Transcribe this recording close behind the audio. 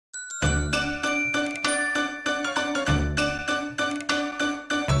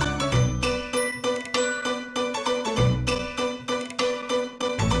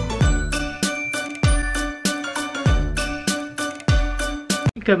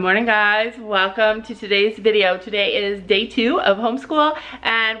Good morning, guys. Welcome to today's video. Today is day 2 of homeschool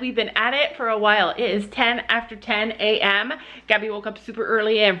and we've been at it for a while. It is 10 after 10 a.m. Gabby woke up super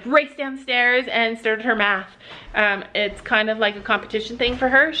early and raced downstairs and started her math. It's kind of like a competition thing for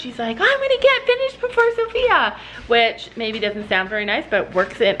her. She's like, I'm gonna get finished before Sophia, which maybe doesn't sound very nice, but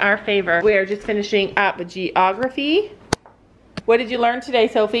works in our favor. We're just finishing up geography. What did you learn today,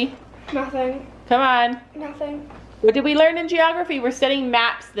 Sophie? Nothing. Come on. Nothing. What did we learn in geography? We're studying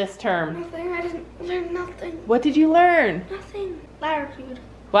maps this term. Nothing. I didn't learn nothing. What did you learn? Nothing. Latitude.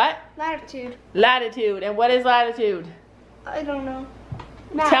 What? Latitude. Latitude. And what is latitude? I don't know.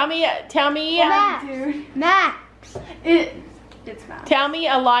 Maps. Tell me. Latitude. Maps. It's maps. Tell me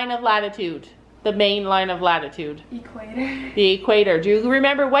a line of latitude. The main line of latitude. Equator. The equator. Do you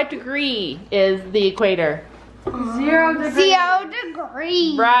remember what degree is the equator? 0 degrees. 0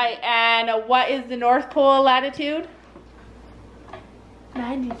 degrees. Right. And what is the North Pole latitude?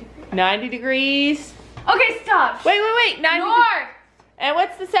 90 degrees. 90 degrees. Okay, stop. Wait. 90 North. And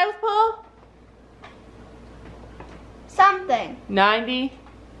what's the South Pole? Something. 90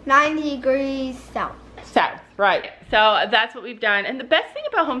 degrees south. South. Right. So that's what we've done. And the best thing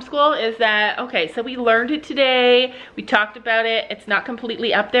about homeschool is that, okay, so we learned it today. We talked about it. It's not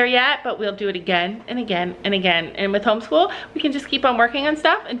completely up there yet, but we'll do it again and again and again. And with homeschool, we can just keep on working on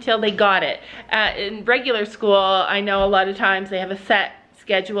stuff until they got it. In regular school, I know a lot of times they have a set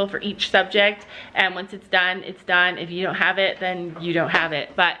schedule for each subject. And once it's done, it's done. If you don't have it, then you don't have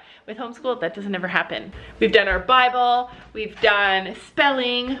it. But with homeschool, that doesn't ever happen. We've done our Bible, we've done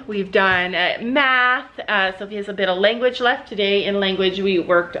spelling, we've done math. Sophie has a bit of language left. Today in language, we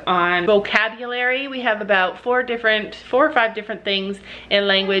worked on vocabulary. We have about 4 or 5 different things in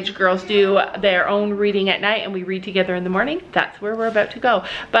language. Girls do their own reading at night and we read together in the morning. That's where we're about to go.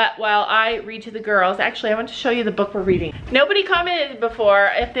 But while I read to the girls, actually I want to show you the book we're reading. Nobody commented before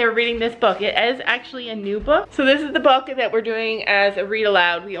if they were reading this book. It is actually a new book. So this is the book that we're doing as a read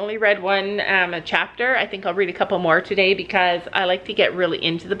aloud. We only read one chapter. I think I'll read a couple more today because I like to get really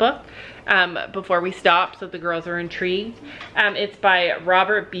into the book before we stop so the girls are intrigued. It's by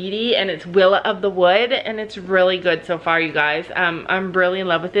Robert Beatty and it's Willa of the Wood and it's really good so far, you guys. I'm really in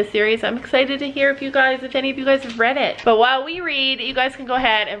love with this series. I'm excited to hear if any of you guys have read it. But while we read, you guys can go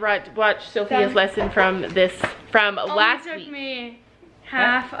ahead and watch Sophia's lesson from last week. It took me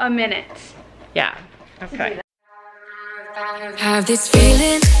half a minute. Yeah, okay. Have this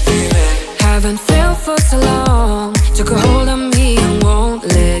feeling, haven't felt for so long. Took a hold of me and won't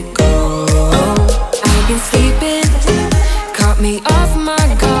let go. I've been sleeping, caught me off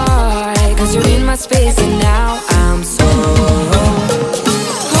my guard. Cause you're in my space and now I'm so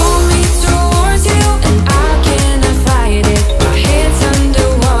hold me towards you and I cannot fight it. My head's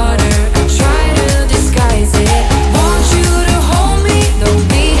underwater, I try to disguise it. Want you to hold me, though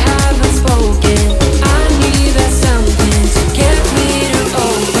we haven't spoken. I need that something to get me to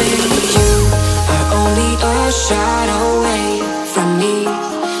open. You are only a shot away from me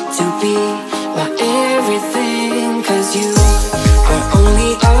to be my everything. Cause you are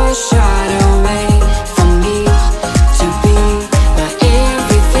only a shot away from me to be my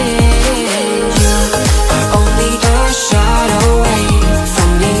everything. You are only a shot away from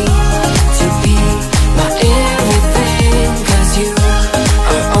me to be my everything. Cause you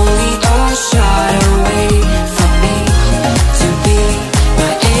are only a shot away from me to be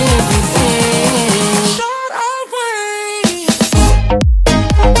my everything. Shot away.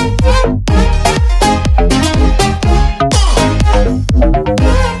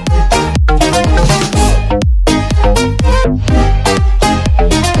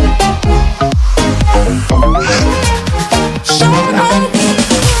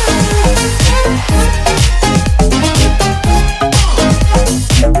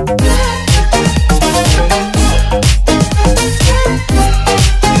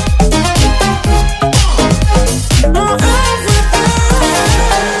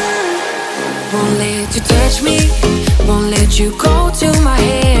 Won't let you touch me, won't let you go to my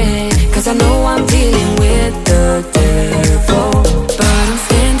head. Cause I know I'm dealing with the devil. But I'm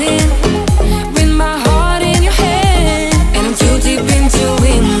standing with my heart in your hand. And I'm too deep into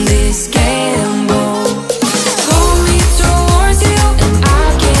win this gamble. Hold me towards you and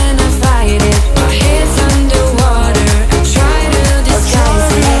I cannot fight it. My head's underwater, I try to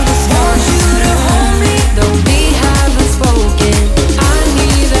disguise it. Want you to hold me, though we haven't spoken. I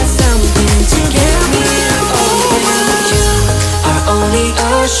need that something to get me to open. You are only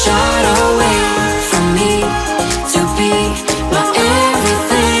a shot away from me to be my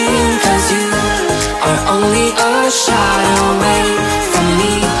everything. Cause you are only a shot away from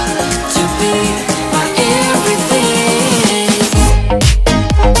me to be my everything.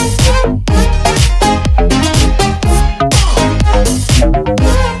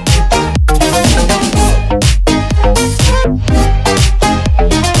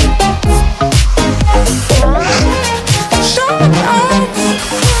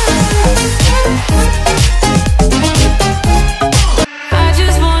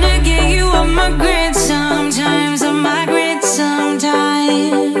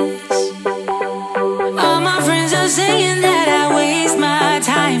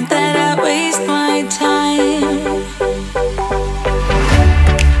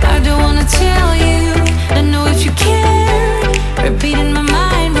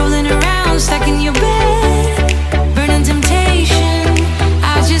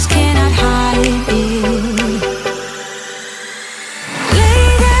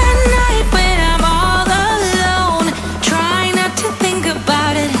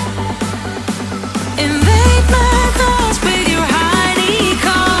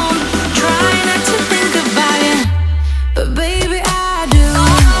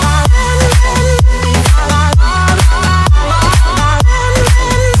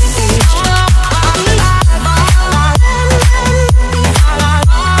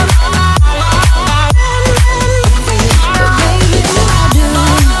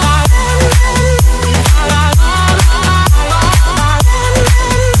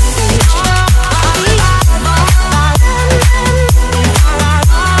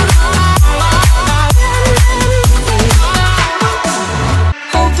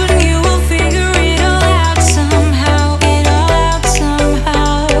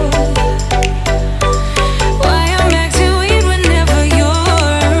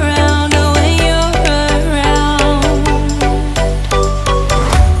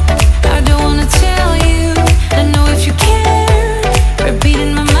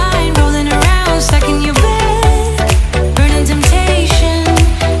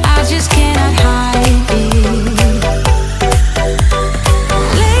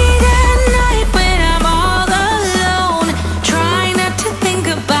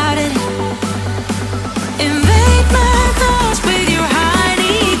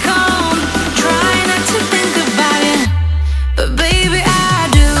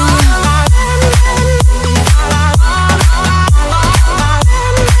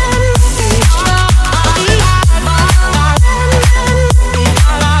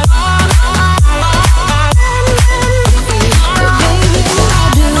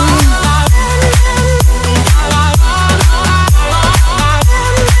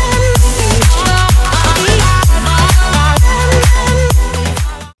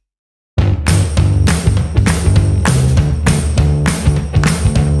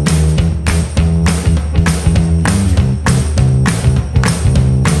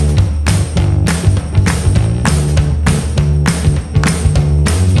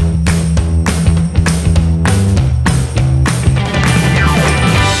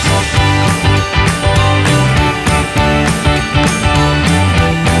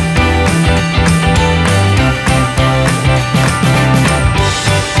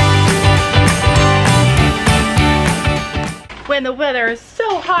 weather is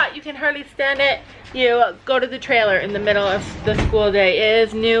so hot you can hardly stand it, you go to the trailer in the middle of the school day. It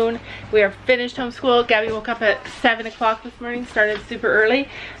is noon. We are finished homeschool. Gabby woke up at 7 o'clock this morning, started super early,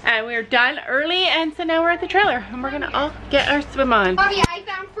 and we are done early, and so now we're at the trailer and we're gonna all get our swim on. Mommy, I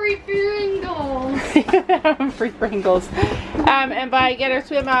found free Pringles. Free Pringles. And by get our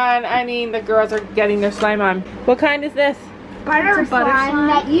swim on, I mean the girls are getting their slime on. What kind is this? Butter slime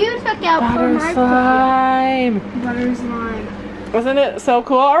that you took out Butter for my slime. Butter slime. Wasn't it so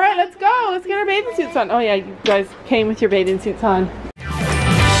cool? All right, let's go. Let's get our bathing suits on. Oh yeah, you guys came with your bathing suits on.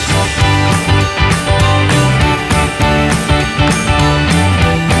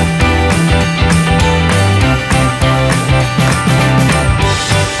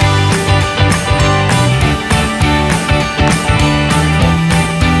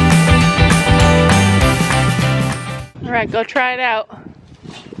 All right, go try it out.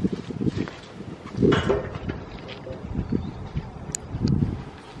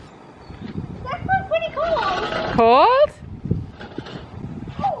 Cold?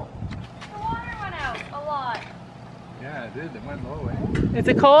 Oh, the water went out a lot. Yeah, it did. It went low, eh? Is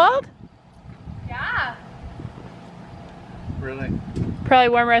it cold? Yeah. Really? Probably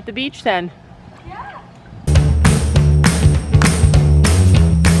warmer at the beach then. Yeah.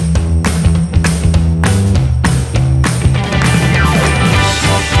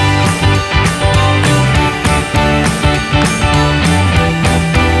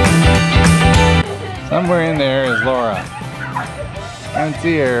 Somewhere in there is Laura. I don't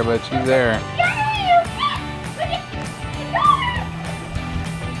see her, but she's there.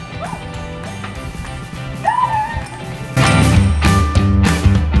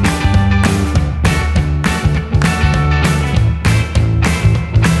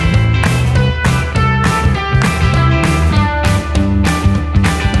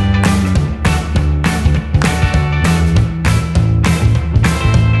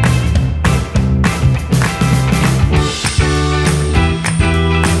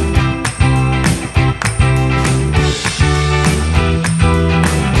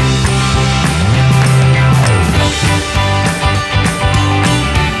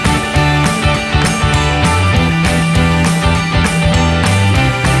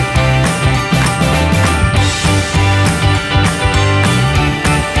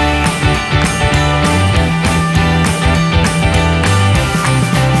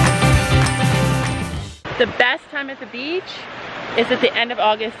 The best time at the beach is at the end of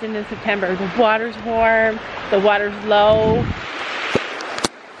August and in September. The water's warm, the water's low.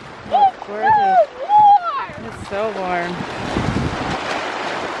 Oh, it's gorgeous. It's so warm.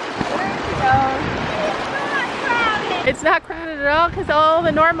 It's not crowded at all because all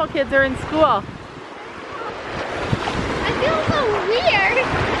the normal kids are in school. I feel so weird.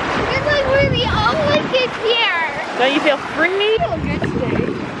 It's like we're the only kids here. Don't you feel free? I feel good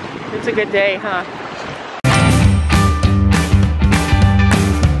today. It's a good day, huh?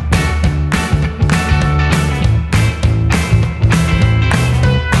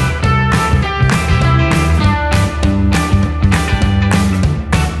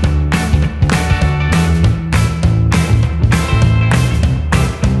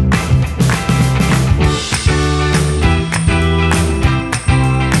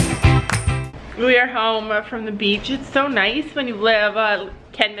 We are home from the beach. It's so nice when you live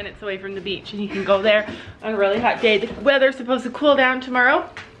 10 minutes away from the beach and you can go there on a really hot day. The weather's supposed to cool down tomorrow.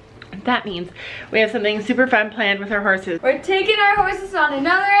 That means we have something super fun planned with our horses. We're taking our horses on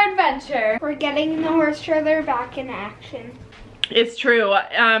another adventure. We're getting the horse trailer back in action. It's true.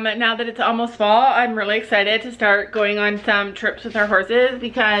 Now that it's almost fall, I'm really excited to start going on some trips with our horses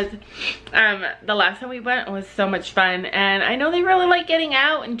because the last time we went was so much fun, and I know they really like getting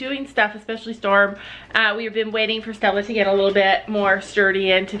out and doing stuff, especially Storm. We've been waiting for Stella to get a little bit more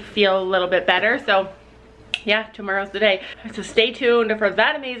sturdy and to feel a little bit better, so yeah, tomorrow's the day. So stay tuned for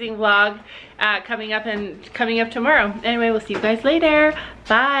that amazing vlog coming up tomorrow. Anyway, we'll see you guys later.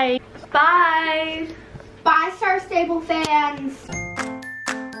 Bye. Bye. Bye, Star Stable fans.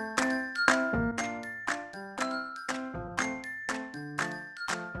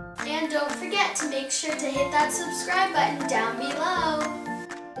 And don't forget to make sure to hit that subscribe button down below.